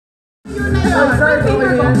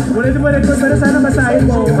Ulit mo record, pero sana basahin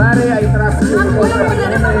mo. Mare, I trust you. Wala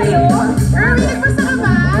na ba kayo? Erwin, nagbasa ka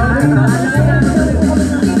ba?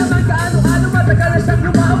 Hindi naman kaano-ano matagal na siyang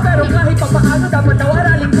lumao, pero kahit pa paano dapat daw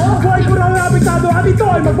aralin ko. Buhay ko raw yung abitado, abito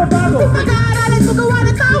ay magbabago. Pag-aaralan mo gawa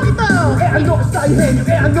ng tao ito. Ano ko sa ihenyo,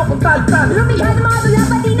 ano kong taltan. Lumikha ng mga tula,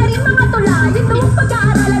 pati na rin mga tula. Yun daw ang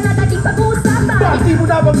pag-aaralan na dating pag-uusapan. Bakit mo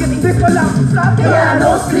na banggit English pa lang? Kaya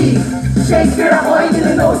nosebleed, Shakespeare ako ay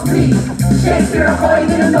nilo-nosebleed. Shakespeare ako ay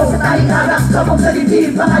nilo sa tayong hagak. Sabog sa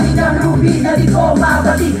dibdib, mga linang ruby na di ko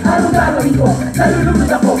mabati. Anong gagawin ko? Nalulunod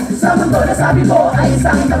ako sa mundo na sabi mo ay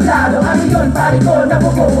isang entablado. Ano yun, pare ko,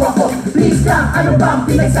 nabubuo ako. Please lang, ano bang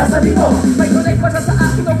pinagsasabi mo? May connect pa sa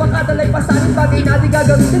akin o baka dalay pa sa akin. Bagay natin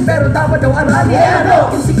gagawin pero dapat daw arali. Ano,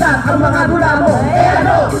 kung sikat ang mga gula mo?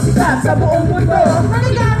 Ano, kung sikat sa buong mundo?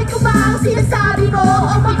 Nagagamit ko ba ang sinasabi mo?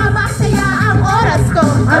 O baka masaya ang oras ko?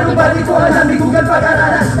 Ano ba di ko alam, may Google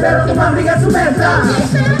pag-aralan. Pero tumambling at sumenta.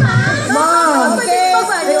 Yes, naman! Ma'am!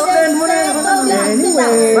 Extend mo na yung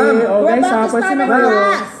anyway. Okay, sapos na kayo.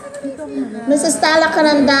 Mrs. Tala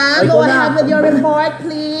Caranda, go ahead with your report,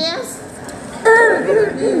 please.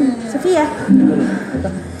 Sophia.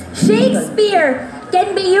 Shakespeare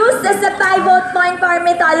can be used as a pivot point for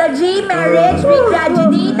mythology, marriage, Greek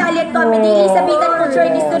tragedy, Italian comedy, Elizabethan culture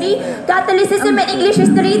and history, Catholicism and English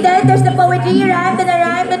history. Then there's the poetry, rhyme, the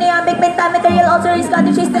iambic, pentametrial, also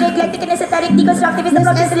Scottish history, eclectic and esoteric, deconstructivist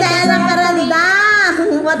approaches. Stella Caranda,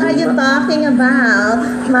 what are you talking about?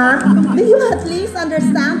 Ma'am, do you at least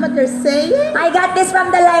understand what you're saying? I got this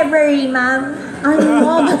from the library, ma'am. I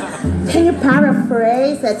know, but can you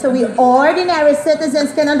paraphrase it so we ordinary citizens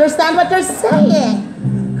can understand what you're saying?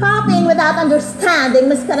 Copying without understanding,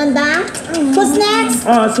 Miss Caranda. Who's next?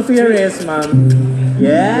 Sophia Reyes, ma'am.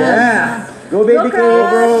 Yeah! Go baby, go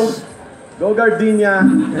bro! Go Gardenia!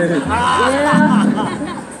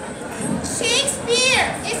 Shakespeare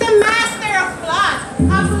is a master of plot.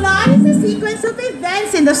 A plot is a sequence of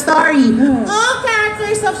events in the story. All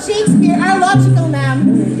characters of Shakespeare are logical,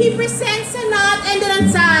 ma'am. He presents a knot and then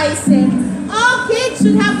unties it. All kids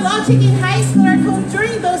should have logic in high school or at home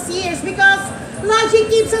during those years because logic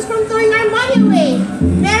keeps us from throwing our money away,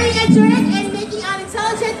 marrying a jerk, and making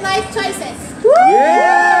unintelligent life choices.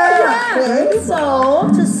 Yeah! Okay, so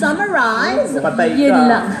to summarize, Patay ka. Yun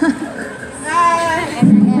lang.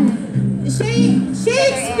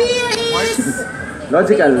 Shakespeare is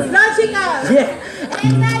Logical. logical. Yeah!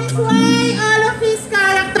 And that is why all of his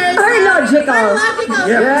characters Are logical. Are logical.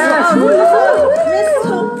 Yes! Miss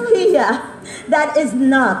Sophia, that is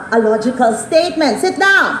not a logical statement. Sit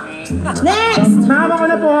down. Next. Ma'am, ako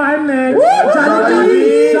na po. I'm next.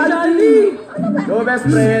 Jollibee! Go best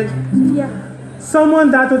friend.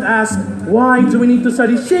 Someone that would ask, why do we need to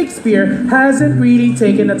study Shakespeare, hasn't really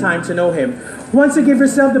taken the time to know him. Once you give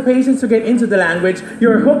yourself the patience to get into the language,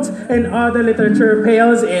 you're hooked and other literature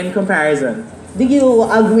pales in comparison. Do you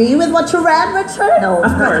agree with what you read, Richard? No.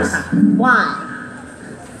 Of course. Why?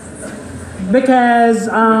 Because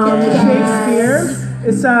Shakespeare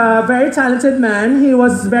is a very talented man. He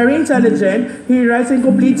was very intelligent. He writes in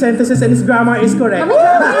complete sentences and his grammar is correct.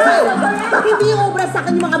 Hindi obra sa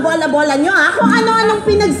akin yung mga bola-bola nyo, ha? Kung ano-anong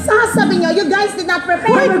pinagsasabi nyo, you guys did not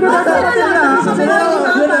prepare.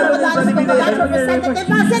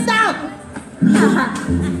 Sit down!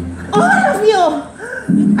 All of you!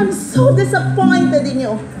 I'm so disappointed in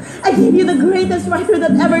you. I gave you the greatest writer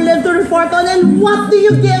that ever lived to report on, and what do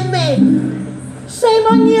you give me? Shame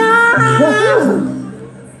on you!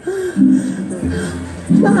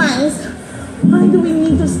 Guys, why do we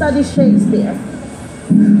need to study Shakespeare?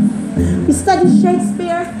 We study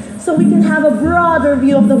Shakespeare so we can have a broader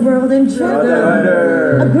view of the world in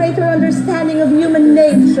general, a greater understanding of human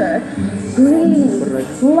nature, greed,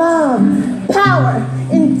 love, power,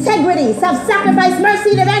 integrity, self-sacrifice,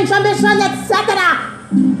 mercy, revenge, ambition, etc.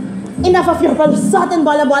 Enough of your palusot and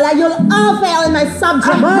bola-bola. You'll all fail in my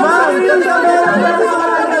subject.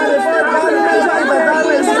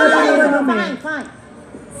 Fine.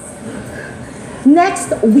 Next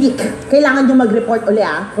week, kailangan nyo mag-report uli,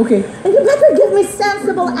 ah? Okay. And you better give me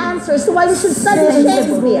sensible answers to why we should study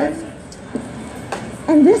Shakespeare.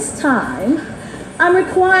 And this time, I'm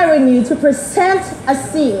requiring you to present a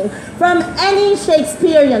scene from any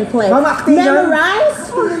Shakespearean play. Memorized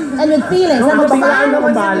and with feelings. Do not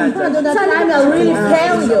time I'll really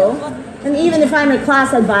fail you. And even if I'm your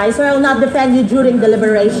class advisor, I will not defend you during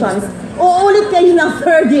deliberations. Uulit kayo ng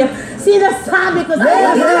third year. Sinasabi ko sa'yo.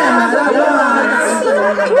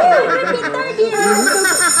 Third year.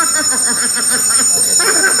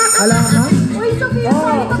 Alam ka? Uy, Sophia,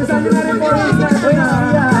 Sasali na rin po.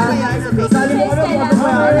 Sasali mo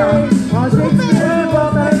ano? Shakespeare,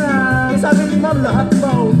 tara na.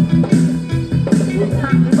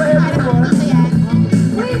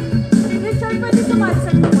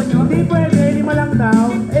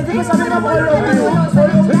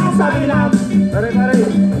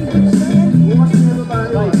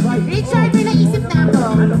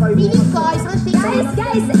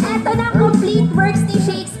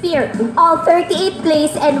 Shakespeare, all 38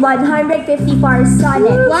 plays and 154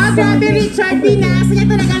 sonnets. Wow, grabe Richard, binasa niya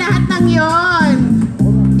talaga lahat ng yon.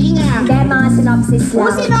 Hindi nga. Hindi, mga synopsis lang.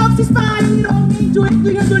 Kung sinopsis pa nga yung Romeo and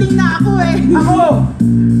Juliet, duling na ako eh. Ako!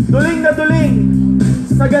 Duling na duling!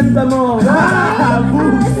 Sa ganda mo!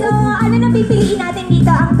 So, ano na pipiliin natin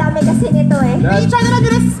dito? Ang dami kasi nito eh. Richard, ano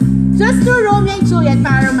just do Romeo and Juliet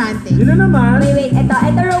para romantic. Yun na naman! Wait, ito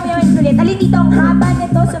Romeo and Juliet. Alin dito ang haba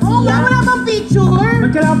nito, Oo, Sophia? wala bang picture? Ba't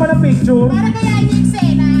kailangan pa ng picture? Para kaya yung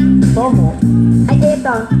eksena. Tomo. Ay,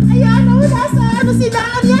 ito. Ayan, nasa ano sila,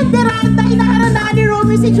 ano yan, veranda, inaharanahan ni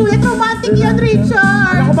Romeo si Juliet. Romantic yan,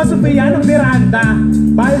 Richard. Ako pa Sophia ng Miranda.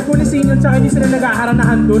 Bahal ko ni Sinyon tsaka hindi sila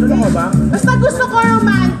nag-aharanahan doon. Ano ka ba? Basta gusto ko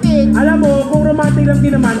romantic. Alam mo, kung romantic lang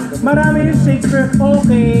din naman, marami yung Shakespeare,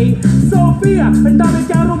 okay. Sophia, ang dami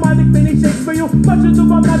kaya romantic din ni Shakespeare. Yung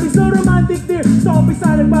pagsusubab natin so romantic dear. Sa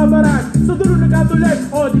umpisa nagbabaran, sa dulo nagkatuloy.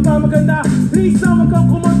 O, di ba maganda? Lisa, wag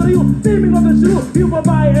kang kumontra yung teaming of the shoe. Yung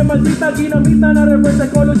babae ay maldita, ginamita na reverse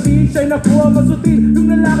psychology. Siya'y nakuha masutil,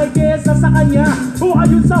 yung lalaki kesa sa kanya. O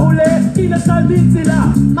ayun sa huli, kinasal din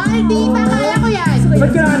sila. Maldita, kaya ko yan.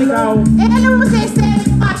 Ba't kailangan ikaw? Eh, alam mo sa estéreo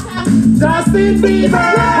ko pa siya. Justin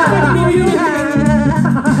Bieber!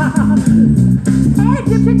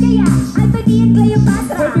 Egyptian kaya, Anthony and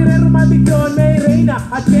Cleopatra. Pwede rin romantic yun, may Reyna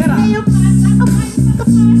at Kera. Ayoko nun.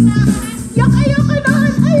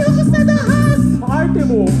 Ayoko sa lahat. Arte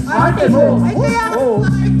mo. Arte mo. Ay, kaya Oo.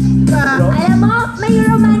 Alam mo, may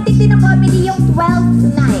romantic din na comedy yung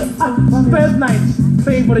 12th Night. 12th Night.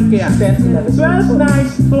 Favorite kaya? 12th Night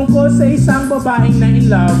tungkol sa isang babaeng na in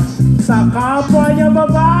love sa kapwa niya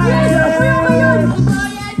babae. Yes, ako yun.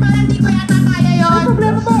 Yan, parang di ko yata kaya yun. Ano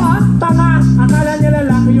problema mo, ha? Tanga. Akala niya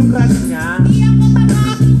lalaki yung crush niya. Hindi ako tanga.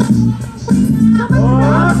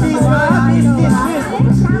 Oh, kiss.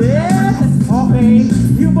 Yes. Okay.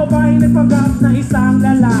 Yung babae nagpanggap na isang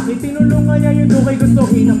lalaki, tinulungan niya yung dukay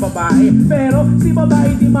gustuhin ng babae. Pero si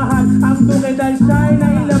babae di mahal ang dukay dahil siya ay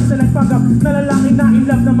na-in-love sa nagpanggap na lalaki na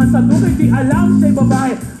in-love naman sa dukay. Di alam siya'y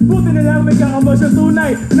babae. Buti na lang may kakamba siya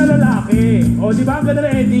tunay na lalaki. O di ba ang ganda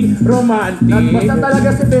na ending? Romantic. Basta talaga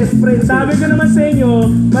si best friend. Sabi ko naman sa inyo,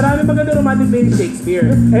 marami maganda romantic din ni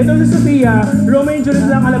Shakespeare. Eto si Sophia, Romeo and Juliet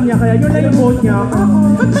lang alam niya, kaya yun lang yung vote niya.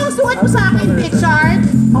 Ba't bang sukat mo sa akin, Richard?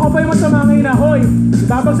 Ako pa yung masama ngayon na, hoy,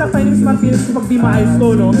 babagsak tayo ni Miss Martinez kapag di maayos to,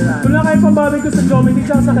 no? Kung lang kayo pambabi ko sa geometry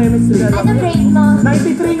tsaka sa chemistry. Anong grade mo?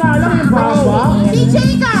 93 nga lang yung baba. DJ,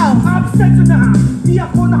 ikaw. Absent na! Di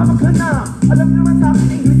ako nakapagana. Alam niyo naman sa akin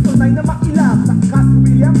na English tunay na makilang. Sa Cass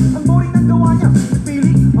William, ang boring ng gawa niya.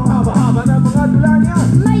 Feeling, ang haba-haba na mga dula niya.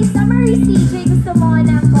 May summary, CJ. Gusto mo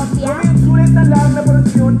ng kopya? Sulit na lang na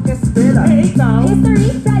produksyon, Estela. Eh, ikaw? History,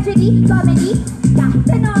 tragedy, comedy, kahit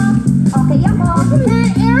ano. Okay ako.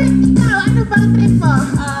 Eric, ikaw, ano bang trip mo?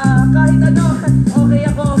 Kahit ano, okay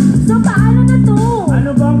ako. So, paano na to?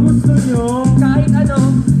 Ano bang gusto niyo? Kahit ano,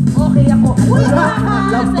 okay ako.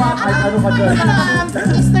 Lampak, ano ka dyan?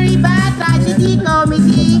 History ba? Tragedy?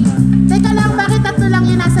 Comedy? Teka lang, bakit tatlo lang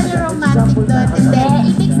yun nasa yung romantic doon? Hindi,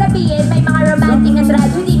 ibig sabihin, may mga romantic na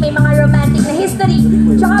tragedy, may mga romantic na history,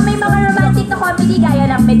 tsaka may mga romantic na comedy gaya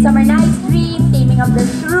ng Midsummer Night's Dream, Taming of the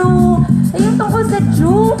Shrew, ayun tungkol sa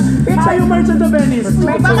Jew, Tayo Merchant of Venice.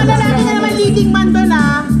 Baka lalaki na naman leading man doon,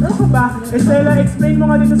 ha? Ano ka ba? Estela, explain mo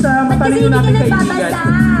nga dito sa Ba't kasi matalino hindi ka natin nagbabasa?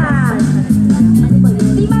 kaibigan.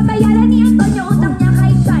 Di mabayaran ni Antonio utang niya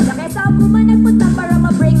kay Chana, kaya sa Puma nagpunta para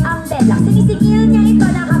ma-break ang deadlock. Sinisingil niya ito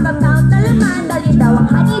ng compound na laman, dahil daw ang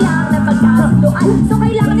kanilang na pagkasunduan. So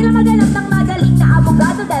kailangan nila maghanap ng magaling na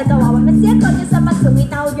abogado dahil kawawa na si Antonio sa masungit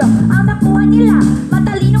audio. Ang nakuha nila,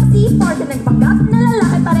 matalinong C4 na nagpanggap na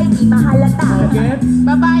lalaki para hindi mahalata. Gets?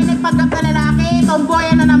 Babae nagpanggap na lalaki, tomboy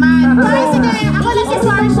na naman. Ay, sige, ako lang si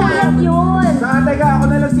Marsha. Yun. Teka, ako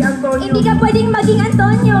na lang si Antonio. Hindi ka pwedeng maging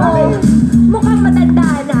Antonio. Mukhang matanda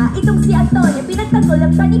na. Itong si Antonio, pinagtanggol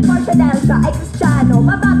lang siya ni Portia dahil siya ay Kristiyano.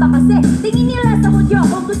 Mababa kasi. Tingin nila sa Hudyo.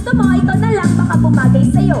 Kung gusto mo, ito na lang baka bumagay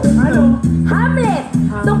sa'yo. Ano? Hamlet!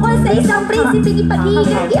 Tungkol sa isang prinsipe ni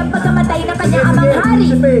paghihiganti ang pagkamatay ng kanyang amang hari.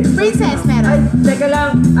 Princess, Ay, meron. teka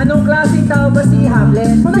lang, anong klaseng tao ba si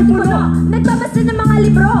Hamlet? Matipuno, nagbabasa ng mga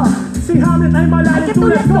libro. Si Hamlet ay Ay malalim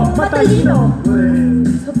katulad ko, matalino.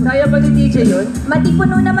 Kaya ba ni DJ yun?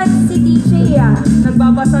 Matipuno naman si DJ ah.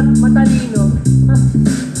 Nagbabasa at matalino.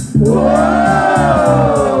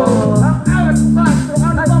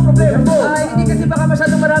 Ano ba ang problema mo? Ay, hindi kasi baka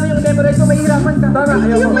masyadong marami yung memorize mo, mahihirapan ka. Tama,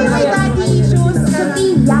 Yung may daddy issues.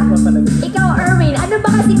 Sophia, ikaw Erwin, ano ba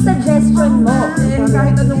kasing suggestion mo? Eh,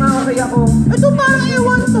 kahit ano nga okay ako. Ito parang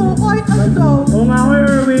ewan to, kahit ano daw. Oo nga ako,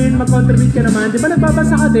 Erwin. mag-contribute ka naman. Di ba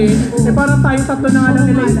nagbabasa ka din? Eh parang tayong tatlo na nga lang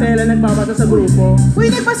nila Estela nagbabasa sa grupo. Uy,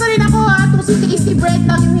 nagpasa rin ako ha. Tusi easy break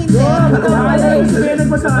lang yung hindi. Sabihin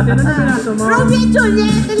nagbasa ka din. Ano binasa mo? Romeo and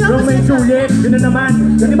Juliet. Romeo and Juliet. Yun na naman.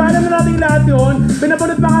 Di ba alam na natin lahat yun?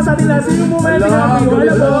 Pinapanood pa nga sa atin lahat. Sino mo may sinabi ko?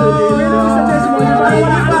 Alam mo? Yan ang isa mo. Parang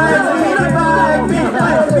wala ka.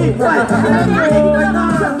 Big fight.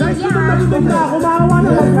 Guys, tutulog na ako. Maawa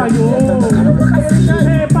naman kayo. Ano ba kayo?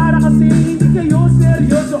 Eh, para kasi hindi kayo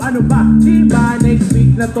seryoso. Ano ba? Di ba next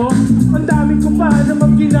week na to? Ang dami ko pa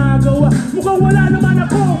namang ginagawa. Mukhang wala naman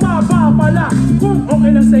ako mapapala. Kung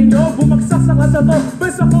okay lang sa inyo, bumagsak sa klasa to.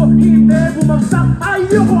 Bes ako, hindi bumagsak.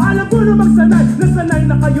 Ayoko, alam ko na magsanay. Nasanay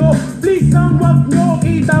na kayo. Please, wag nyo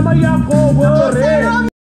itamay ako.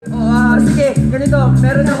 Sige, ganito.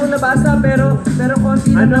 Meron akong nabasa pero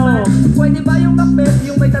konti lang Ano? naman. Pwede ba yung Macbeth,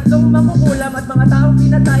 yung may tatlong makukulam at mga taong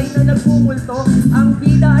pinatay na nagpumulto? Ang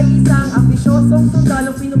bida ay isang ambisyosong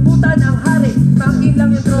sundalong pinuputan ang hari. Pangkin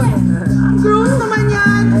lang yung trono. Gross naman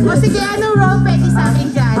yan. O sige, anong role pwede sa akin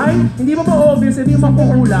dyan? Ay, hindi ba obvious? Hindi yung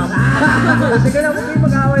makukulam. Sige na, huwag kayong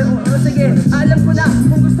mag-away. Sige, alam ko na.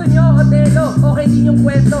 Kung gusto nyo, Otelo, okay din yung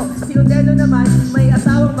kwento. Si Otelo naman, may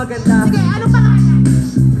asawang maganda. Sige, anong pangalan?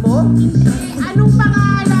 Mo? Anong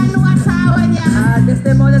pangalan ng asawa niya?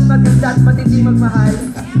 Desdemona at maganda at matinding magmahal.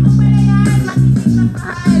 Kaya mo pala yan, matinding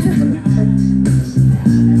magmahal.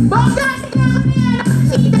 Bongga, sige ako na yan.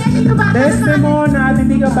 Sige, dito ba? Desdemona at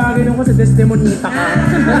hindi ka bagay nung kasi Desdemonita ka.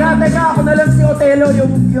 Teka, ako na lang si Otelo,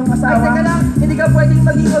 yung asawa. Ay, teka lang, hindi ka pwedeng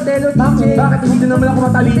maging Otelo, DJ. Bakit hindi naman ako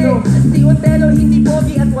matalino? Si Otelo hindi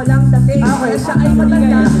pogi at walang dating. Okay. Siya ay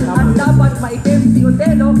matanda at dapat maitim. Si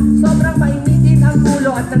Otelo, sobrang mainitin ang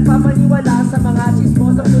ulo at nagpapaniwala sa mga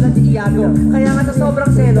chismosang tulad ni Iago. Kaya nga sa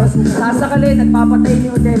sobrang selos, sasakalin at papatay ni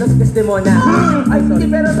Otelo si Desdemona. Ay, hindi,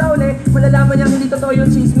 pero sa uli, malalaman niyang hindi totoo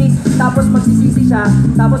yung chismis. Tapos magsisisi siya,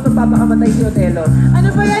 tapos magpapakamatay si Otelo. Ano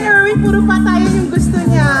ba yan, Erwin? Puro patayan yung gusto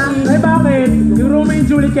niya. Ay bakit? Yung Romeo and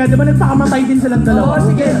Juliet kaya, di ba nagpakamatay din silang Oo, dalawa?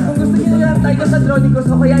 sige, kung gusto niyo lang tayo sa Andronicus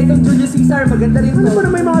o kaya itong Julius Caesar, maganda rin Ano po. ba na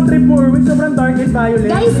may mga trip mo, Erwin? Sobrang dark and violent.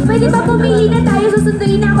 Guys, pwede ba pumili na tayo?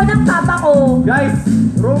 Susunduin na ako ng papa ko. Guys,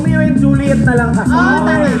 Romeo and Juliet na lang kasi.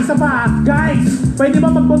 tama. Isa pa, guys, pwede ba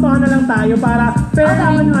magbotohan na lang tayo para fair Okay,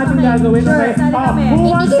 naman yung ating okay. gagawin? Sure, Okay. sali kami. Who Hindi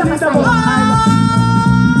wants kayo to be the kasali. boss?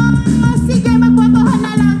 Sige, magbotohan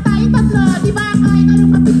na lang tayo tatlo. Di ba kahit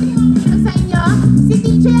anong mapipiliin ko sa inyo? Si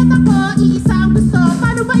TJ at ako, iisa ang gusto.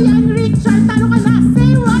 Paano ba yan, Richard? Talo ka na.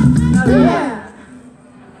 Say what?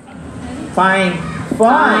 Fine.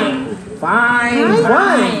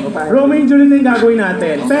 Romeo and Juliet na yung gagawin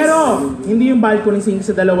natin. Pero, hindi yung balcony scene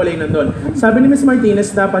sa dalawa lang nandun. Sabi ni Miss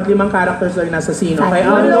Martinez, dapat 5 characters lang nasa scene. Okay?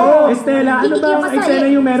 Estela, ano Hindi ba kayo ang kasali. eksena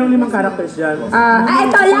yung merong 5 characters dyan?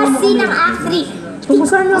 Ito, last scene ng Act 3. Kung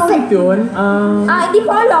saan nga ulit yun? Hindi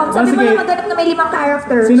ko alam. Sabi mo sige. na maghanap na may 5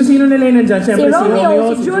 characters. Sino-sino nila yung nandyan? Siyempre, Si Romeo,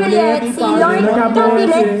 si Juliet, si Lord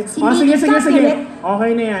Capulet, si sige. Lady Capulet.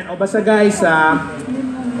 Okay na yan. O basta guys,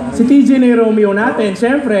 si TJ na yung Romeo natin,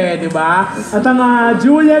 siyempre, di ba? At ang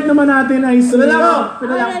Juliet naman natin ay si...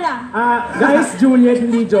 Guys, Juliet,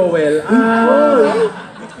 hindi Joel.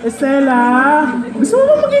 Estela, gusto mo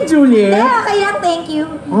ba maging Juliet? Okay lang, thank you.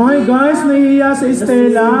 Ay guys, nahihiya si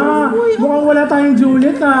Estela. Mukhang wala tayong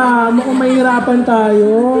Juliet Mukhang mahirapan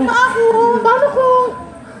tayo. Paano kung...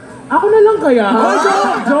 Ako na lang kaya?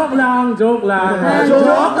 Joke lang.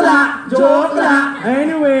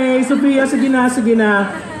 Anyway, Sophia, sige na.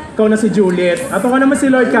 Ikaw na si Juliet. At ako naman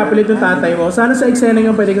si Lord Capulet, yung tatay mo. Sana sa eksena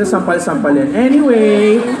nga pwede ka sampal-sampalin.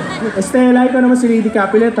 Anyway, Estela, ikaw naman si Lady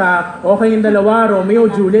Capulet ha. Okay yung dalawa,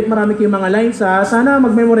 Romeo, Juliet, marami kayong mga lines ha. Sana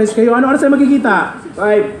mag-memorize kayo. Ano oras tayo magkikita?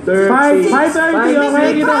 5:30. 5:30,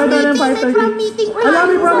 okay. Kita ng 5:30. Alam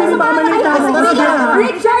mo, promise, baka malita ako.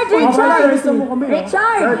 Richard!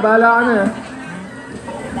 Richard! Bahala ka na.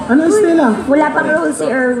 Ano, Estela? Wala pang role si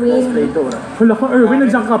Erwin. Wala ko, Erwin,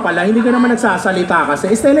 nandiyan ka pala. Hindi ka naman nagsasalita kasi.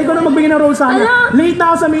 Estela, ikaw na magbigay ng role sa akin. Late na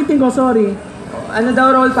ako sa meeting ko, sorry. Ano daw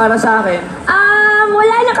role para sa akin?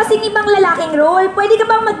 Wala na kasing ibang lalaking role. Pwede ka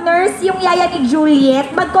bang mag-nurse yung yaya ni Juliet?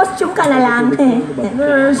 Mag-costume ka na lang.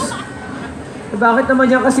 Nurse. Bakit naman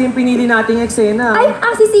yan kasi yung pinili nating eksena? Ay,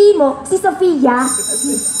 ang sisihin mo, si Sofia.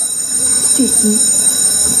 Excuse me.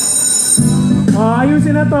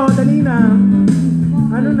 Ayusin na to, dali na.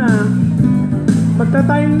 Ano na?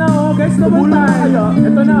 Magta-time na guys, double time.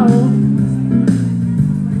 Ito na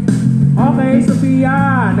Okay, Sofia,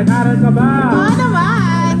 nag-aral ka ba? Oo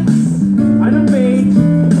naman. Anong page?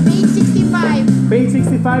 Page 65. Page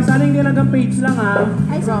 65. Sana hindi lang page lang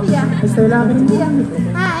Ay, Sophia. Estela,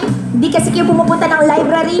 Hi. Hindi kasi kayo pumupunta ng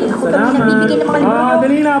library. Ako kami nagbibigay ng mga libro.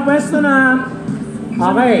 Dali na, pwesto na.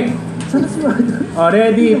 Okay.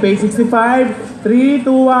 Ready, page 65, 3,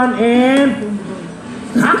 2, 1, and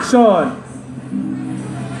action!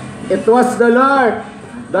 It was the lark,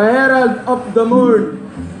 the herald of the morn,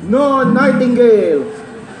 no nightingale.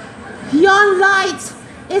 Yon light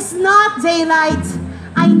is not daylight.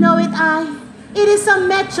 I know it, It is a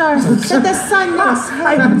meteor that the sun makes.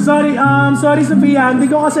 Ay, sorry Sophia, hindi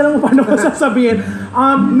ko kasi alam kung paano ko sasabihin.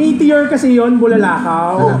 Meteor kasi yun,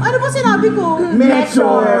 bulalakaw. Oh, ano ba sinabi ko?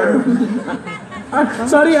 Meteor!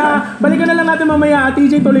 Sorry balikan na lang natin mamaya.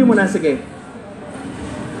 TJ, tuloy mo na, sige.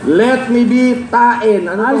 Let me be tain.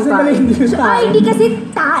 Ano Ay, tong tain? Ay, hindi kasi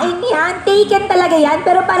taing yan. Taken talaga yan.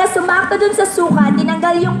 Pero para sumakto dun sa sukat,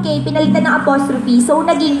 tinanggal yung K, pinalitan ng apostrophe. So,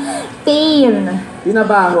 naging tain.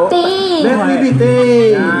 Tinabaho? Tain. Let me be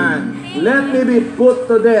tain. Yan. Let me be put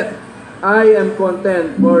to death. I am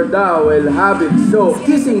content, for thou will have it so.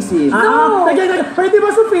 Kissing scene. Pwede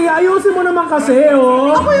ba, Sophia? Ayusin mo naman kasi,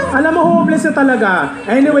 oh. Alam mo, hopeless na talaga.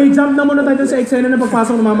 Anyway, jump na muna tayo sa eksena na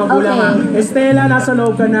pagpasok ng mga magulang. Okay. Estela, nasa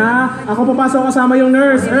loob ka na. Ako papasok kasama yung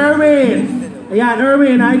nurse, Erwin. Ayan,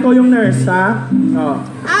 Erwin, ikaw yung nurse, ha? Oh.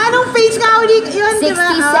 Anong page ka ulit? Yun, di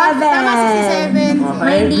ba? 67. Tama, 67.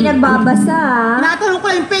 May hindi nagbabasa. Natanong ko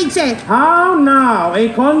lang yung page eh. How now, a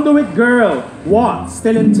conduit girl, what,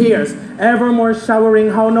 still in tears, evermore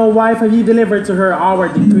showering, how no wife have you delivered to her our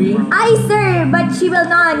decree? Ay, sir, but she will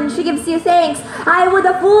none. She gives you thanks. I would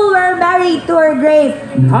a fool were married to her grave.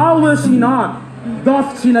 How will she not?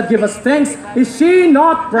 Doth she not give us thanks? Is she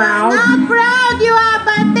not proud? Not proud you have,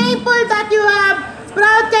 but thankful that you have.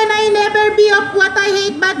 Proud can I never be of what I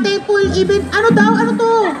hate, but thankful even... Ano daw? Ano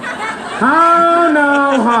to? How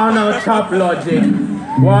now, chop logic.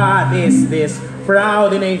 What is this?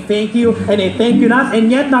 Proud and a thank you not, and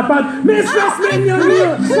yet not proud. Mistress Minion!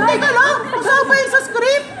 Teka lang, kasama pa yun sa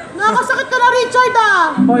script. Nakakasakit ka na, Richard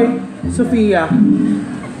Hoy, Sophia,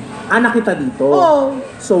 anak kita dito. Oh.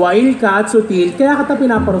 Suwail ka at sutil, kaya kita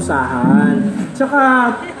pinaparusahan. Tsaka,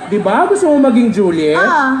 di ba gusto mo maging Juliet?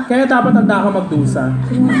 Kaya dapat handa ka magdusa.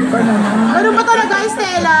 Ano ba talaga,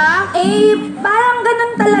 Estela? Parang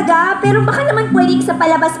ganun talaga. Pero baka naman pwedeng sa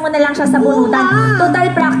palabas mo na lang siya sa bunutan.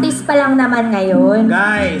 Total practice pa lang naman ngayon.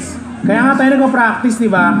 Guys, kaya nga tayo nagpa-practice, di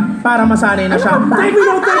ba? Para masanay na siya. Take me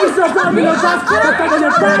no, just protect your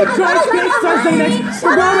pride, choice, grace, Thursday next. The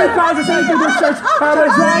glory prize is sent to this church. Power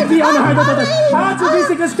is right on the heart of the heart to be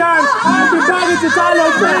sick as can. Heart to body to follow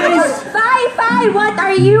praise. Fi, what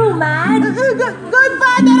are you, man? Good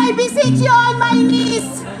Father, I beseech you on my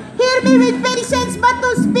knees. Hear me with patience, but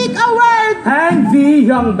to speak a word. Hang thee,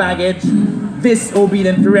 young baggage,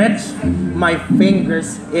 disobedient wretch. My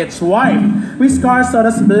fingers itch wide. We scars thought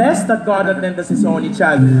us blessed that God had lent us His only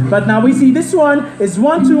child. But now we see this one is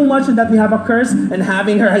one too much and that we have a curse and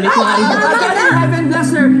having her a little Heaven bless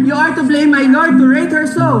her. You are to blame, my Lord, to rate her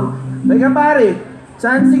so. Teka pare,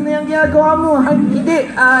 chancing na yung ginagawa mo. Ay, hindi,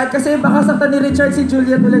 kasi baka saktan ni Richard si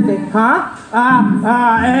Juliet ulit eh.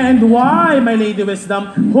 And why, my lady wisdom?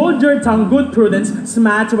 Hold your tongue, good prudence,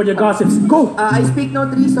 smash with your gossips. Go! I speak no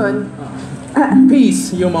treason.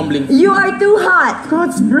 Peace, you mumbling. You are too hot.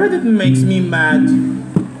 God's bread, it makes me mad.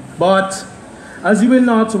 But, as you will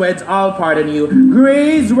not wed, I'll pardon you.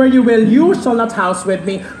 Graze where you will, you shall not house with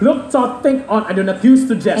me. Look, thought, think on, I do not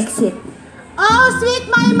use to jest. Exit. Oh,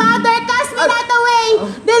 sweet my mother, cast me not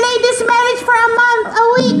away. Delay this marriage for a month, a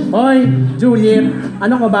week. Hoy, Juliet,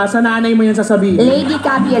 ano ka ba? Sa nanay mo yan sasabihin? Lady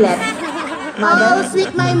Capulet. Oh,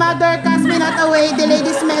 sweet my mother, cast me not away. Delay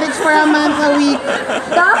this marriage for a month, a week.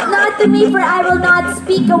 Talk not to me, for I will not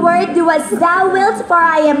speak a word. Do as thou wilt, for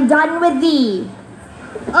I am done with thee.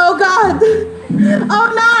 Oh God. Oh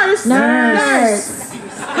nurse. Nurse.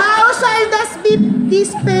 How shall this be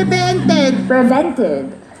Prevented.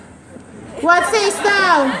 What sayest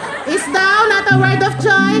thou? Is thou not a word of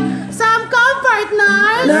joy? Some comfort,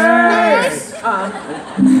 nurse.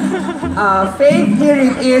 Faith, here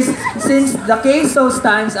it is, since the case so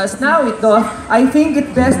stands as now it doth, I think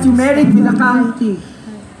it best you married with a county.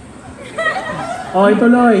 Okay,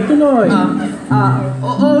 tuloy.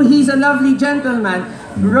 He's a lovely gentleman.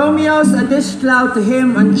 Romeo's a dish cloud to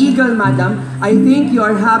him, an eagle, madam. I think you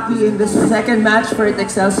are happy in this second match, for it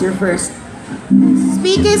excels your first.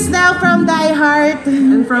 Speakest thou from thy heart?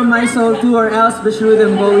 And from my soul too, or else beshrew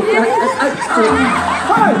them both.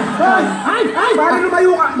 Hoy! Pare,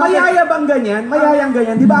 lumayo ka. Mayaya bang ganyan? Mayayang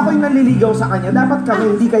ganyan. Di ba ako yung nanliligaw sa kanya? Dapat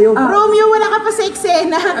kami, hindi kayo. Romeo, wala ka pa sa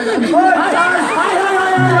eksena. Hoy!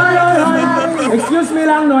 Excuse me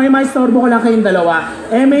lang, no? May istorbo ko lang kayong dalawa.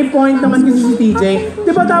 May point naman kasi si TJ.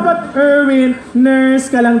 Di ba dapat, Erwin,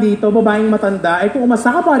 nurse ka lang dito, babaeng matanda. Kung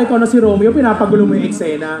umasa ka pare ko na si Romeo, pinapagulo mo yung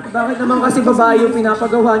eksena. Bakit naman kasi babae yung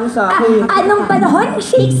pinapagawa niyo sa akin? Anong panahon ni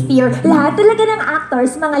Shakespeare, lahat talaga ng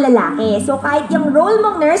actors, mga lalaki. So kahit yung role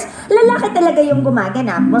mong nurse, lalaki talaga yung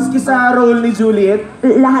gumaganap. Maski sa role ni Juliet,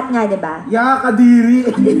 Lahat nga, di ba? ya kadiri.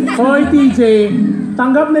 Hoy, TJ,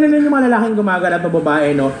 tanggap na nila yung mga lalaking gumaganap na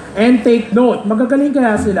babae, no? And take note, magagaling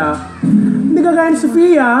kaya sila. Hindi kagaya ni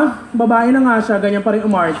Sofia, babae na nga siya, ganyan pa rin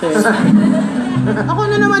umarte. Ako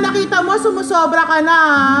na naman nakita mo, sumusobra ka na.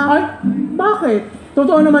 Ay, bakit?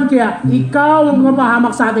 Totoo naman kaya, ikaw ang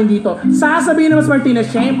mapahamak sa atin dito. Sasabihin naman si Martina,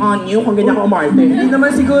 shame on you kung ganyan ka umarte. Hindi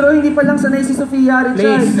naman siguro, hindi pa lang sanay si Sofia,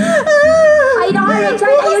 Richard. Please. Ay, naku,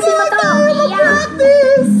 Richard, ayusin mo to. Iyak.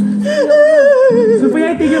 Sofia,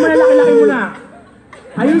 itigil mo na laki-laki mo na.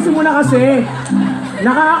 Ayusin mo na kasi.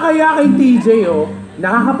 Nakakaya kay TJ, oh.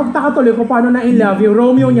 Nakakapagtaka tuloy kung paano na in love yung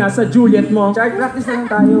Romeo niya sa Juliet mo. Richard, practice na lang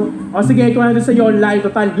tayo. O sige, ito na sa iyo, live.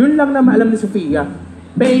 Total, yun lang naman alam ni Sofia.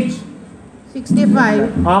 Page.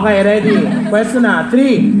 65. Okay, ready. Question na.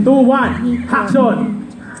 3, 2, 1. Action.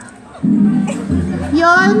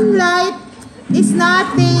 Yon light is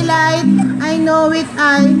not daylight. I know it,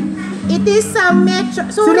 It is some metro.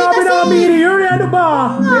 Sorry Sinabi kasi. na kami ni Yuri, ano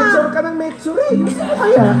ba? Major ka ng Metsuri. Ano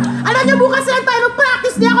kaya? Alam niyo, bukas lang tayo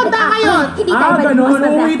mag-practice. Di ako handa ngayon. Hindi tayo Ganun.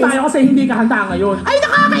 mag-practice. Uuwi tayo kasi hindi ka handa ngayon. Ay,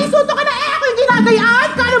 nakakainsulto ka na eh. Ako yung ginagayaan.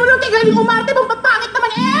 Kala mo nung tigaling umarte mong papangit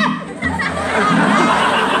naman eh.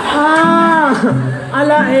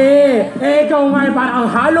 Ala ikaw nga parang ang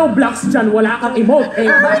hollow blocks dyan, wala kang emote. Ay,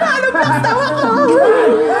 ano ba tawa ko?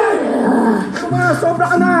 Sobra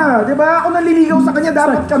ka na. Di ba? Ako naliligaw sa kanya,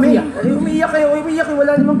 dapat kami. Umiiyak kayo.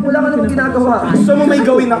 Wala ka namang ginagawa. Gusto mo may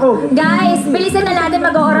gawin ako. Guys, bilisan na natin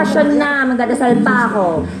mag-orasyon na. Magdadasal pa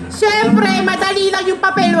ako. Siyempre, madali lang yung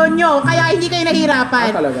papelon nyo, kaya hindi kayo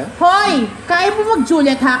nahirapan. Talaga? Hoy, kaya mo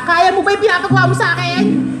mag-Juliet ha? Kaya mo ba yung pinapagawa mo sa akin?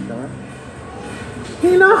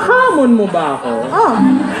 Hinahamon mo ba ako? Oh,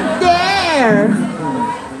 there!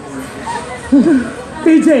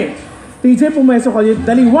 TJ, pumeso ka dito.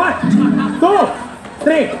 Dali, 1, 2,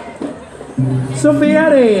 3. Sofia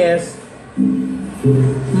Reyes,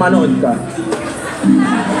 manood ka.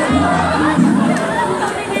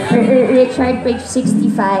 Richard, page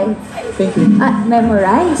 65. Thank you.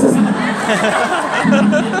 Memorize.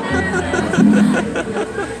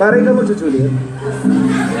 Para ikaw mag-Juliet.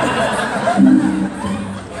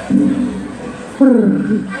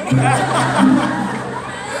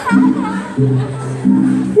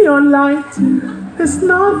 Yon light is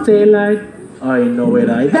not daylight. I know it.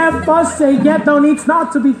 Therefore say ghetto needs not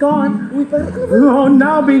to be gone. Oh,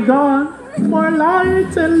 now be gone. For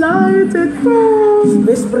light it grows.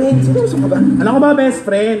 Best friend. Sinuso ka ba? Ano ko ba, best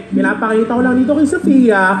friend? Pinapakita ko lang dito kay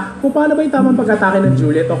Sofia kung paano ba yung tamang pagkatake ng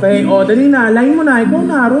Juliet, okay? O, dali na. Line mo na. Ikaw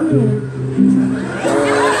naroon yun.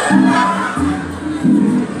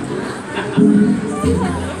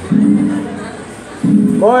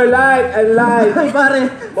 More light and light. Ay,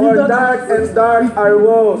 pare. More dark and dark are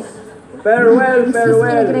woes. Farewell.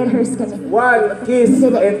 Nagre-rehearse kami. One kiss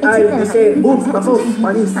and I'll descend. Boom! Ako,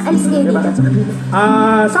 panis. Alis kayo dito.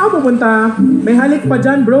 Saan ka pupunta? May halik pa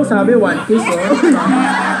dyan, bro. Sabi, 1 kiss, oh.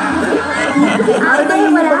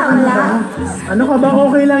 Wala. Ano ka ba?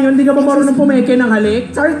 Okay lang yun. Hindi ka ba marunong pumeke ng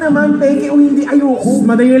halik? Sorry naman, peke o hindi, ayoko.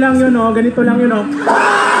 Madali lang yun, oh. Ganito lang yun, oh.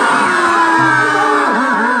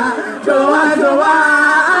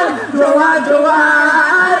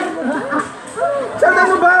 Joan! Saan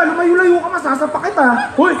ano ba? Lumayo-layo ka, masasapa kita.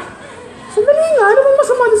 Hoy! Sandali nga. Ano bang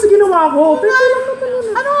masama din sa ginawa ko? Peke lang naman yun.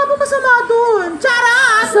 Ano nga ba masama dun?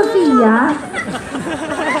 Charas! Sofia?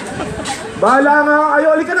 Bahala nga kayo.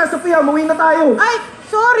 Halika na, Sofia. Umuwi na tayo. Ay,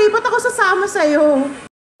 sorry. Ba't ako sasama sa'yo?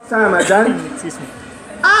 Sama dyan?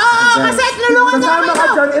 Kasi tulungan niya Sasama ka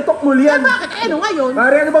dyan, itok mo liyan. Bakit? Ano ngayon?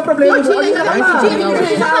 Pare, ano ba problema mo? Chilling ka lang.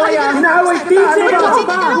 Hinaaway kita. Ano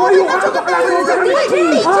ba? Lumayo ka, bakla ka na dyan.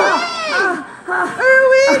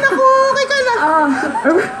 Erwin, ako. Okay ka lang.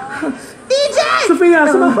 TJ! Sofia,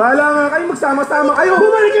 Bahala nga kayo, magsama-sama kayo.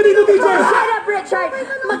 bumalik ka dito, TJ! Shut up, Richard!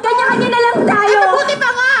 Magkanya-kanya na lang tayo! Buti pa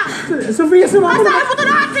nga! Sofia, sumama na. Masaya mo ito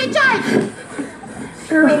lahat, Richard!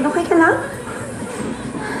 Erwin, okay ka lang?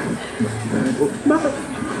 Bakit?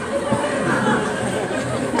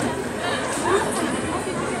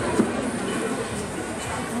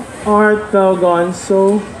 Art thou gone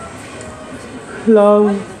so?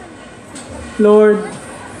 Love, Lord,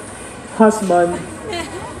 husband,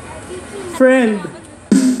 friend.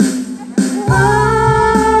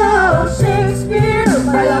 Oh, Shakespeare,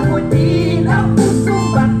 malamutin ang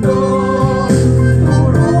pusong bato.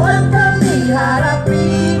 Turuan kami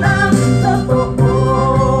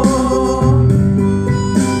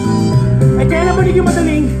maging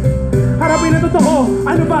madaling harapin na totoo.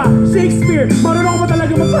 Ano ba? Shakespeare, marunong ba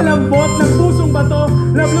talaga magpalambot ng pusong bato?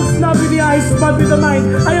 Love looks not with the eyes, but with the mind.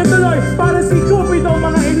 Ayaw tuloy, para si Cupido,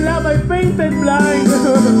 mga in love ay painted blind.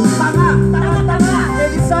 Tanga! Eh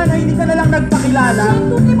di sana hindi ka na lang nagpakilala.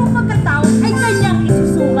 Ang tunay mong pagkataon ay kanyang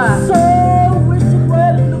isusuka. So, wish you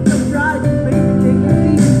well, look the bride and baby take a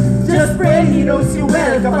lead. Just pray he knows you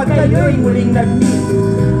well kapag kayo'y muling nag-meet.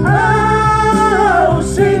 Oh,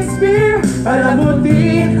 Shakespeare, alam mo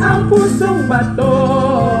din ang pusong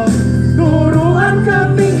bato. Turuan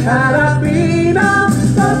kaming harapin ang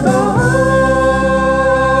totoo.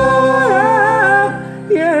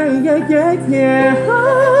 Yeah.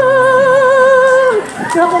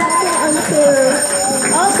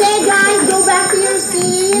 Okay, guys, go back to your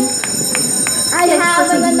seats. I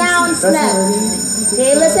have an announcement.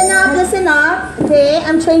 Okay, listen up. Okay,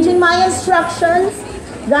 I'm changing my instructions.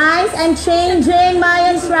 Guys, I'm changing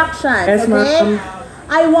my instructions. Yes, okay? ma'am.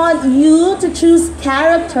 I want you to choose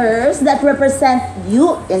characters that represent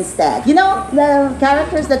you instead. You know, the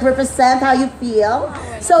characters that represent how you feel.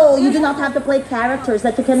 So you do not have to play characters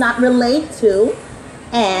that you cannot relate to.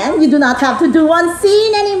 And you do not have to do one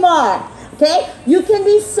scene anymore. Okay? You can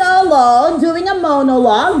be solo doing a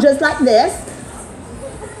monologue just like this.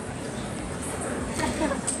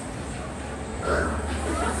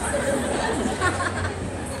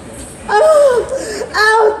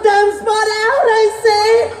 Out, damn spot out, I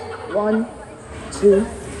say. 1, 2,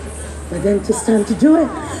 but then it's time to do it.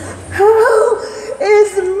 How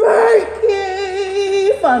is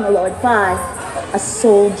murky? Final Lord 5. A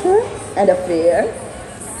soldier and a fear.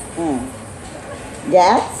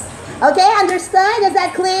 Yes? Okay, understand? Is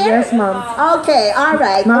that clear? Yes, ma'am. Okay, all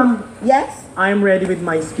right. Ma'am. Yes? I'm ready with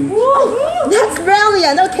my speech. Woo, that's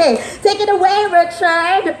brilliant. Okay, take it away,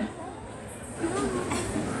 Richard.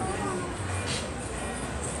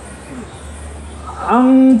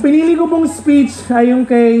 Ang pinili ko pong speech ay yung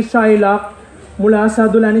kay Shylock mula sa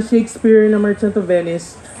dula ni Shakespeare na Merchant of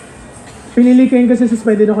Venice. Pinili ko yun kasi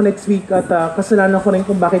suspended ako next week at kasalanan ko rin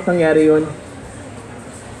kung bakit nangyari yun.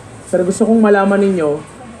 Pero gusto kong malaman ninyo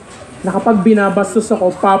na kapag binabastos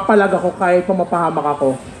ako, papalag ako kahit pamapahamak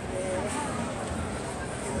ako.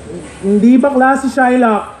 Hindi bakla si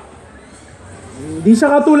Shylock. Hindi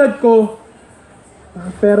siya katulad ko.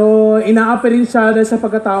 Pero inaapi rin siya dahil sa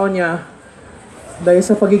pagkatao niya. Dahil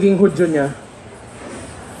sa pagiging Hudyo niya.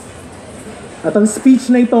 At ang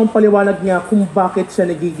speech na ito ang paliwanag niya kung bakit siya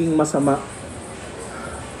nagiging masama.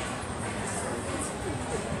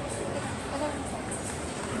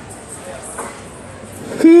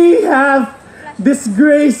 He hath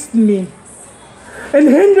disgraced me and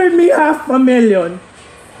hindered me 500,000.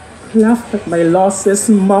 Laughed at my losses,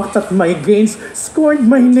 mocked at my gains, scorned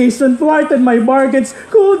my nation, thwarted my bargains,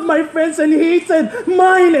 cooled my friends, and hated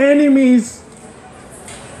mine enemies.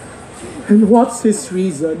 And what's his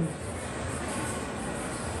reason?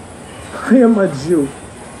 I am a Jew.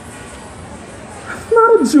 Hath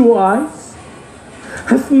not a Jew eyes?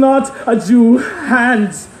 Hath not a Jew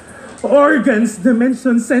hands, organs,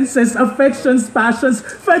 dimensions, senses, affections, passions,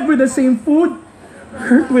 fed with the same food,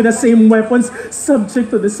 hurt with the same weapons,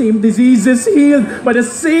 subject to the same diseases, healed by the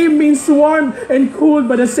same means, warmed and cooled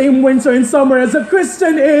by the same winter and summer as a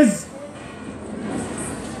Christian is?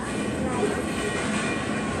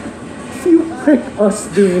 If you prick us,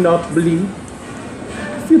 do we not bleed?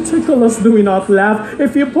 If you tickle us, do we not laugh?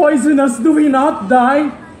 If you poison us, do we not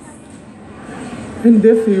die? And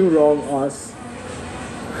if you wrong us,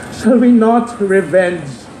 shall we not revenge?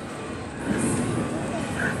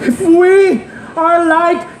 If we are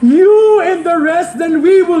like you and the rest, then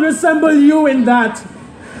we will resemble you in that.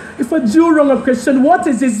 If a Jew wrong a Christian, what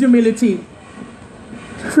is his humility?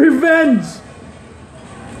 Revenge.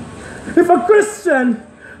 If a Christian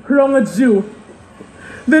wrong a Jew,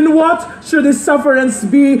 then what should his sufferance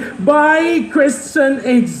be by Christian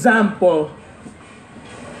example?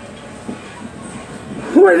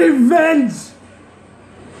 Revenge.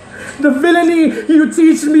 The villainy you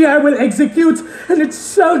teach me I will execute, and it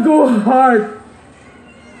shall go hard.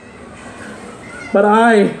 But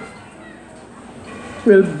I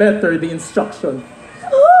will better the instruction.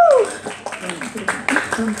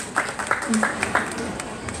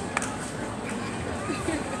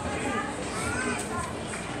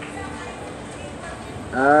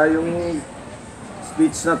 Yung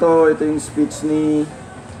speech na to, ito yung speech ni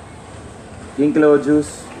King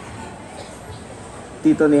Claudius,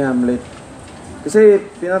 tito ni Hamlet. Kasi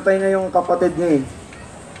pinatay niya yung kapatid niya eh.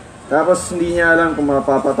 Tapos hindi niya alam kung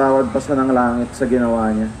mapapatawad pa siya ng langit sa ginawa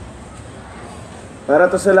niya. Para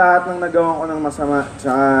to sa lahat ng nagawa ko ng masama,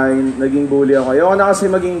 tsaka naging bully ako. Ayoko na kasi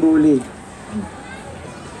maging bully.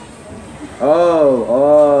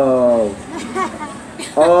 Oh,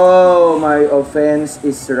 oh, my offense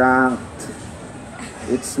is ranked.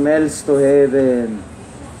 It smells to heaven.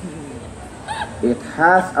 It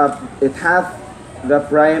hath the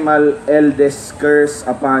primal eldest curse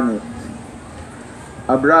upon it.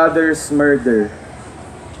 A brother's murder.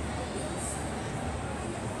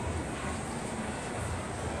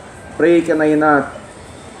 Pray can I not,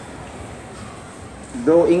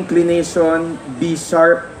 though inclination be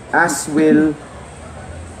sharp as will,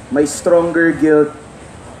 my stronger guilt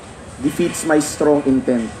defeats my strong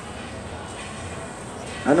intent.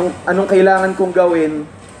 Anong kailangan kong gawin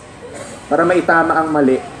para maitama ang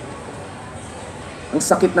mali? Ang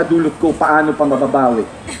sakit na dulot ko, paano pa mababawi?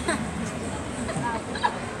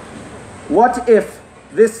 What if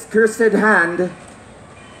this cursed hand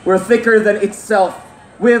were thicker than itself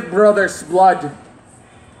with brother's blood?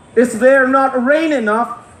 Is there not rain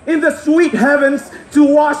enough in the sweet heavens to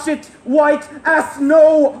wash it white as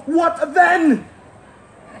snow? What then?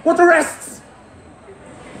 What rests?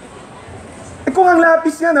 Kung ang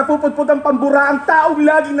lapis niya napuputput ang pambura, ang taong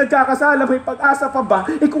laging nagkakasala, may pag-asa pa ba?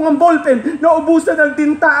 Kung ang ballpen naubusan ng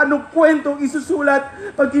tinta, anong kwentong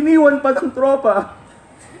isusulat pag iniwan pa ng tropa?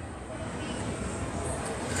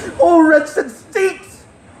 Oh, wretched state!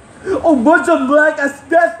 Oh, buds of black as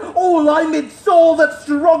death! Oh, limed soul that's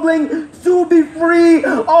struggling to be free,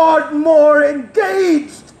 art more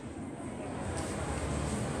engaged!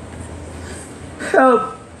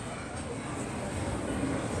 Help!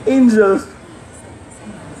 Angels!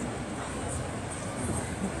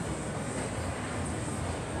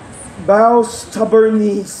 Bow stubborn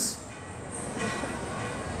knees,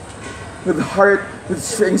 with heart with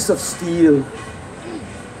strings of steel.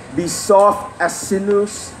 Be soft as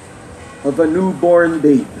sinews of a newborn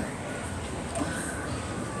babe.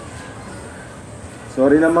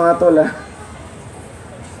 Sorry na mga tol ha.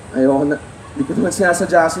 Ayoko na. Di ko naman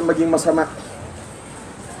sinasadya kasi maging masama.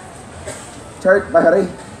 Chart, pare.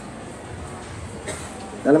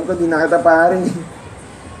 Alam ko di na kita pare.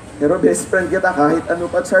 Pero best friend kita, kahit ano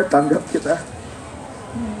pa, Chart, tanggap kita.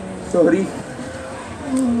 Sorry.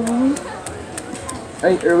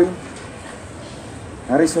 Ay, Erwin.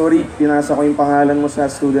 Pare, sorry. Pinasa ko yung pangalan mo sa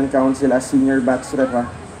student council as senior batch rep, ha.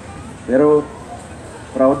 Pero,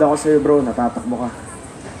 proud ako sa'yo, bro. Natatakbo ka.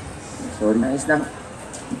 Sorry. Nice lang.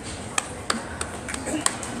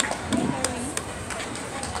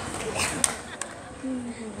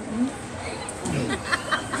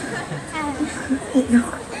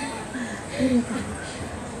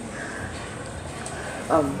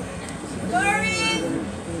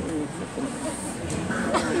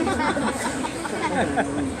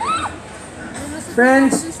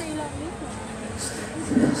 Friends,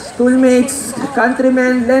 schoolmates,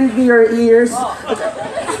 countrymen, lend me your ears.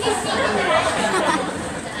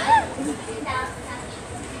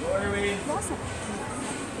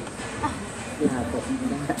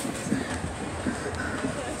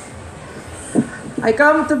 I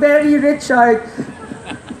come to bury Richard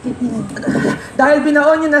dahil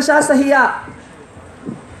binaon niyo na siya sa hiya.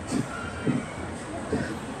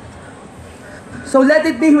 So let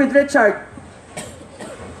it be with Richard.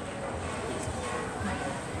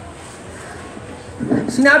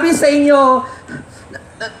 Sinabi sa inyo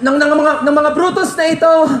ng mga brutos na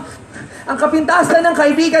ito ang kapintasan ng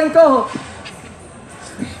kaibigan ko.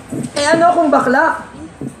 Ano kung bakla?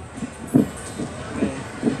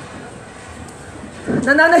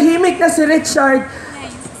 Nananahimik na si Richard.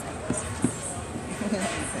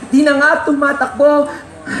 Di na nga tumatakbo.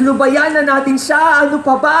 Lubayan na natin siya. Ano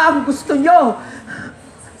pa ba ang gusto nyo?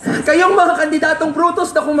 Kayong mga kandidatong brutos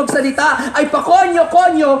na kung magsalita ay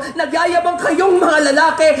pakonyo-konyo, nagyayabang kayong mga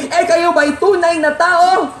lalaki, kayo ba'y tunay na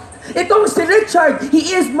tao? Itong si Richard,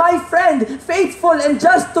 he is my friend, faithful and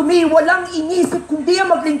just to me, walang inisip kundi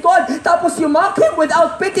ang maglingkod, tapos you mock him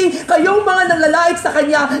without pity, kayong mga nanlalait sa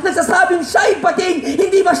kanya, nagsasabing siya'y pating,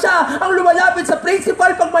 hindi ba siya ang lumalapit sa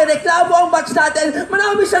principal pag may reklamo ang batch natin?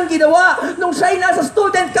 Marami siyang ginawa nung siya'y nasa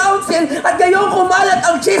student council at gayong kumalat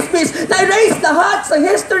ang chismis na erase lahat sa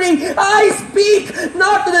history. I speak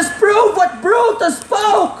not to disprove what Brutus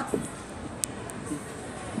spoke.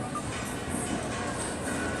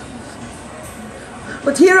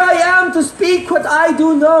 But here I am to speak what I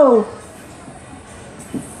do know.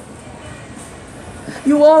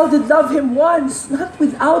 You all did love him once, not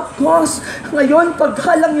without cause. Ngayon,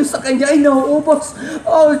 paghalang niyo sa kanya ay nauubos.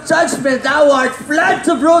 Oh, judgment, thou art fled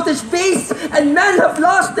to brutish beasts, and men have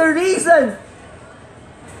lost their reason.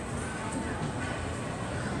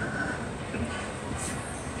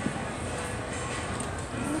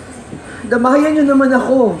 Damayan niyo naman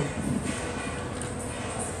ako.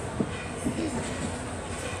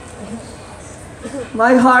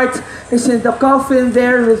 My heart is in the coffin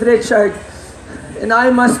there with Richard. And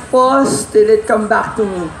I must pause till it come back to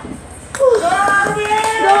me.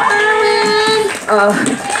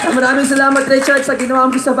 Maraming salamat, Richard, sa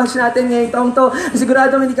ginawa mo sa bash natin ngayong taong to.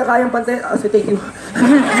 Siguradong hindi ka kayang pantay. So thank you.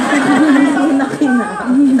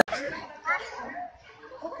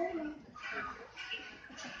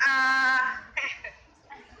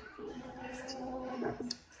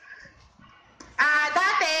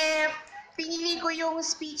 Dati, pinili ko yung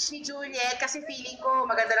speech ni Juliet kasi feeling ko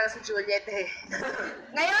maganda lang si Juliet eh.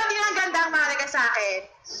 Ngayon, hindi lang ganda ang mahalaga sa akin.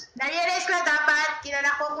 Na-realize ko na dapat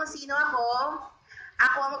kilala ko kung sino ako.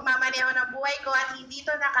 Ako ang magmamaneho ng buhay ko at hindi to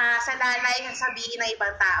nakasalalay ang sabihin ng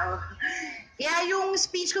ibang tao. Kaya yung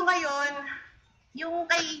speech ko ngayon, yung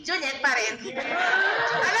kay Juliet pa rin.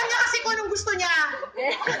 Alam niya kasi kung anong gusto niya.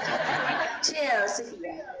 Chill,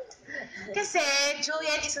 Sophia. Kasi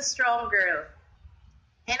Juliet is a strong girl.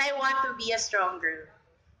 And I want to be a strong girl.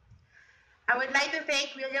 I would like to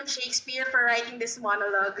thank William Shakespeare for writing this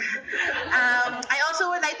monologue. I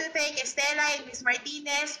also would like to thank Estela and Miss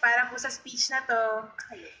Martinez para po sa speech na to.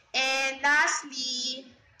 And lastly,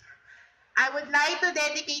 I would like to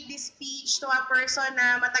dedicate this speech to a person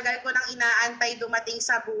na matagal ko nang inaantay dumating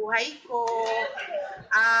sa buhay ko.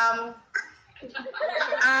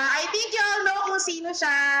 I think you all know kung sino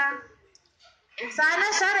siya. Sana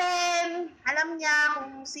siya rin. Alam niya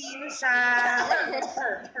kung sino siya.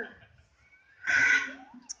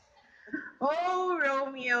 Oh,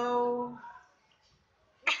 Romeo.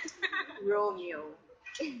 Romeo.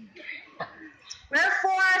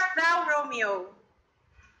 Wherefore art thou, Romeo?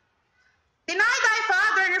 Deny thy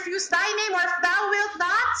father, refuse thy name, or if thou wilt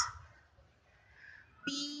not,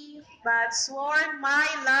 be but sworn my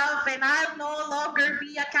love, and I'll no longer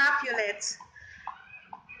be a Capulet.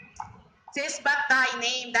 'Tis but thy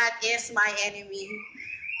name that is my enemy.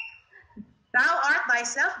 Thou art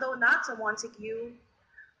thyself, though not a Montague.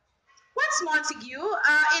 What's Montague?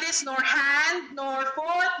 It is nor hand, nor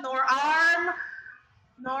foot, nor arm,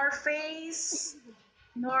 nor face,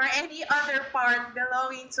 nor any other part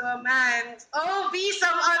belonging to a man. Oh, be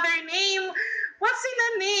some other name. What's in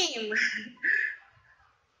a name?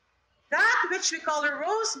 That which we call a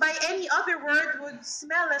rose by any other word would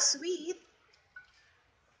smell as sweet.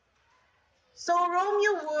 So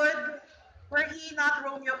Romeo would, were he not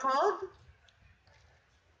Romeo called?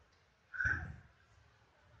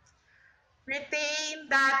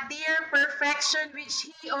 Retain that dear perfection which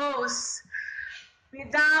he owes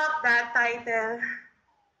without that title.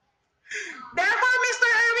 Therefore, Mr.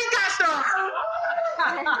 Erwin Castro,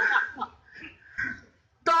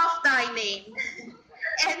 doff thy name,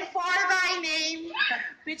 and for thy name,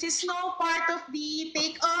 which is no part of thee,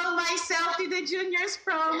 take all myself to the juniors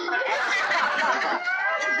from.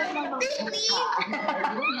 Take me!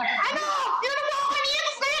 Ano? Yun na po ako kanina,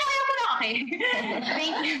 tapos ngayon ayaw mo na. Okay.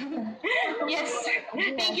 Thank you. Yes.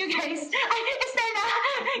 Thank you, guys. Ay, Estela,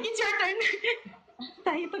 it's your turn.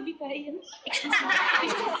 Tayo pagbigayan.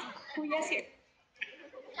 Oh, yes, here.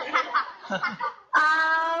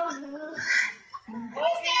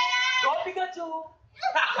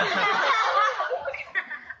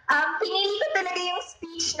 Pinili ko talaga yung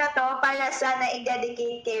speech na to para sana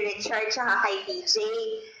i-dedicate kay Richard tsaka kay DJ.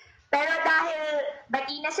 Pero dahil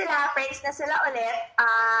bati na sila, friends na sila ulit,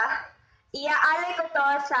 iaalay ko to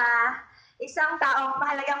sa isang taong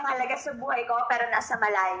mahalagang-mahalaga sa buhay ko pero nasa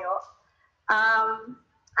malayo.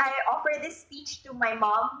 I offer this speech to my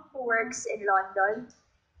mom who works in London.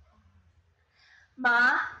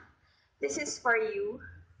 Ma, this is for you.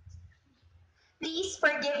 Please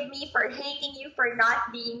forgive me for hating you for not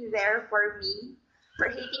being there for me, for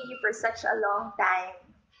hating you for such a long time.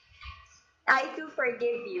 I too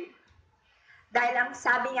forgive you. Dahil ang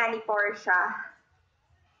sabi nga ni Portia,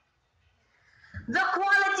 the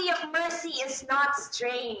quality of mercy is not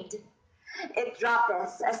strained. It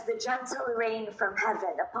droppeth as the gentle rain from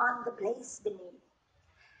heaven upon the place beneath.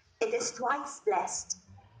 It is twice blessed.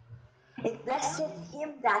 It blesseth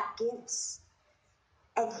him that gives,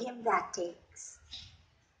 and him that takes.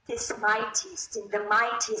 'Tis mightiest in the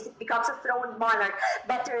mightiest. It becomes a throned monarch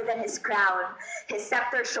better than his crown. His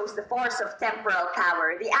scepter shows the force of temporal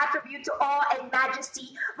power, the attribute to awe and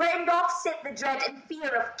majesty, wherein doth sit the dread and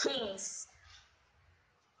fear of kings.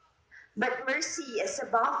 But mercy is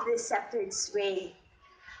above this sceptered sway.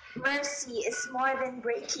 Mercy is more than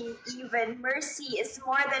breaking even. Mercy is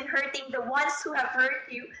more than hurting the ones who have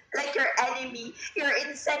hurt you, like your enemy, your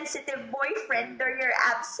insensitive boyfriend, or your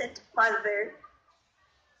absent mother.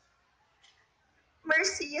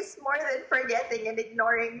 Mercy is more than forgetting and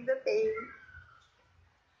ignoring the pain.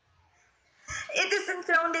 It is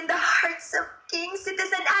enthroned in the hearts of kings. It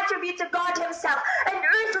is an attribute to God himself,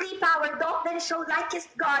 shall likest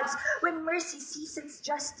gods when mercy seasons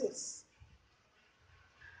justice.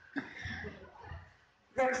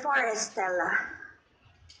 Therefore, Estella,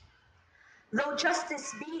 though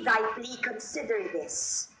justice be thy plea, consider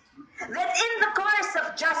this, that in the course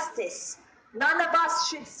of justice, none of us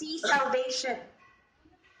should see salvation.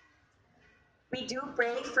 We do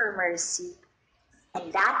pray for mercy,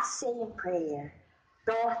 and that same prayer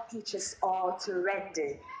doth teach us all to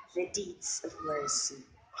render the deeds of mercy.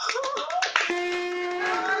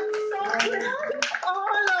 I'm so proud of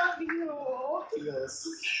all of you. Yes.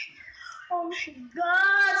 Oh my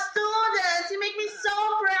God, students, you make me so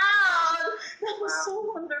proud. That was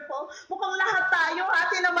so wonderful. Mukhang lahat tayo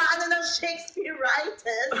tinamaan na ng Shakespeare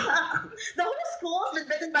writers. The whole school has been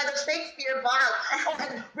bitten by the Shakespeare bug. Oh,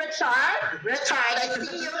 and Richard, I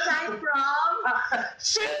see you came from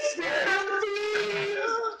Shakespeare.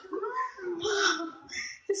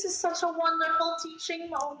 This is such a wonderful teaching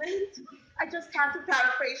moment. I just have to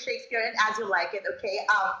paraphrase Shakespeare and as you like it, okay?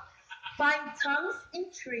 Find tongues in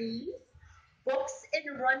trees, books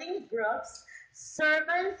in running brooks,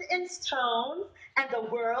 servants in stones, and the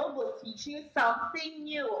world will teach you something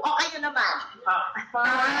new. Oh, ayun naman.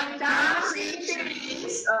 Find tongues in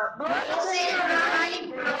trees, books in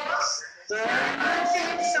running brooks, sermons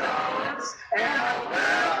in stones, and the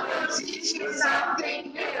world will teach you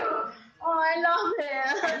something new. Oh, I love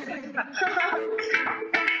it.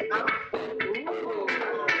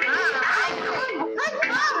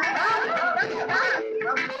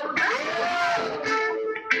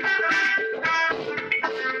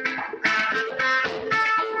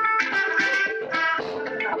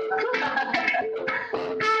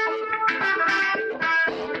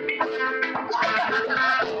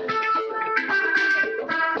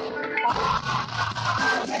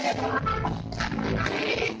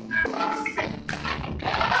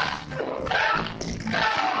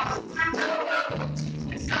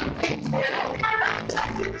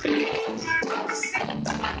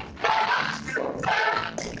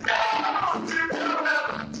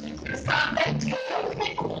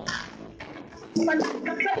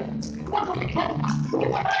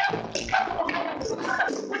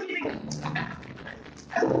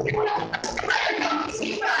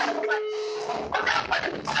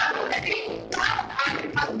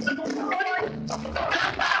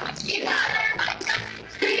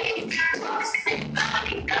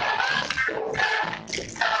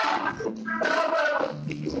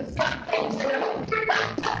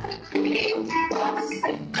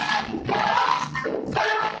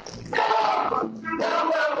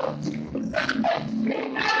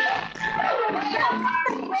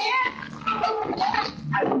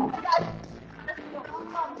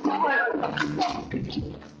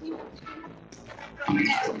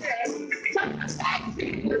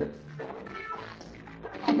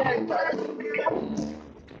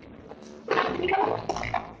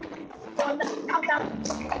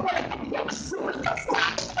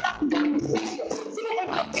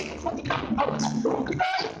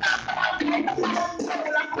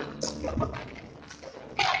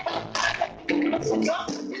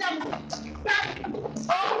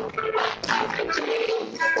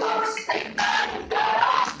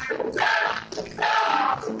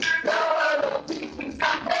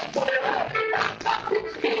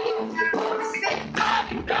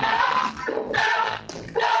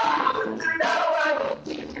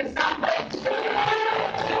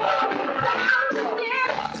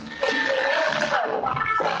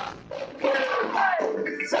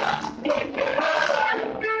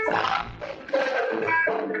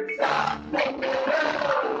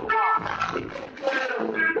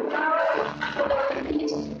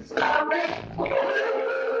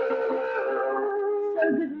 So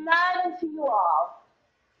good night unto you all.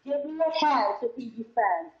 Give me your hand to be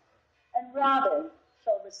defense, and Robin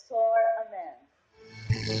shall restore amends.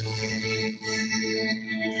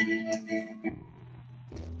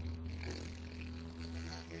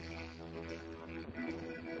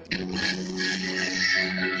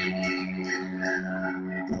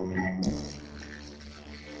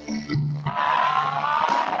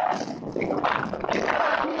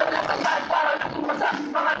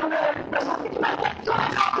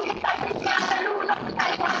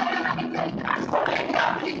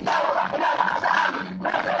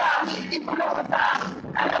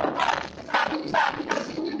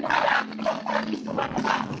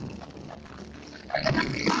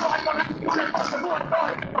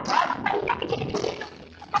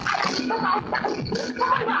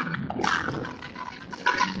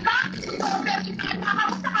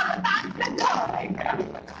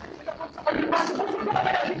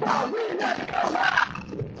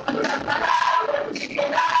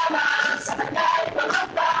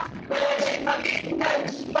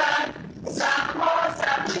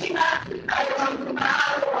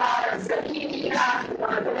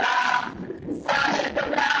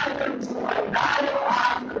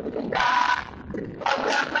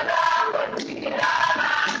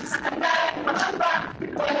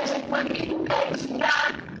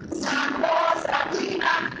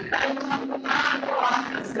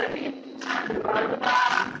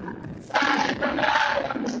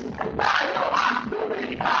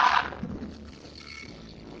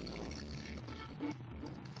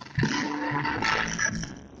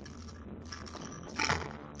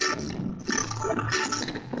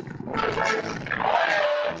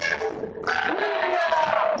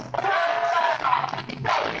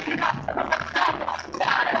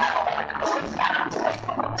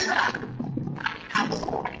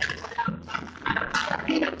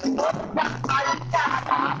 Sa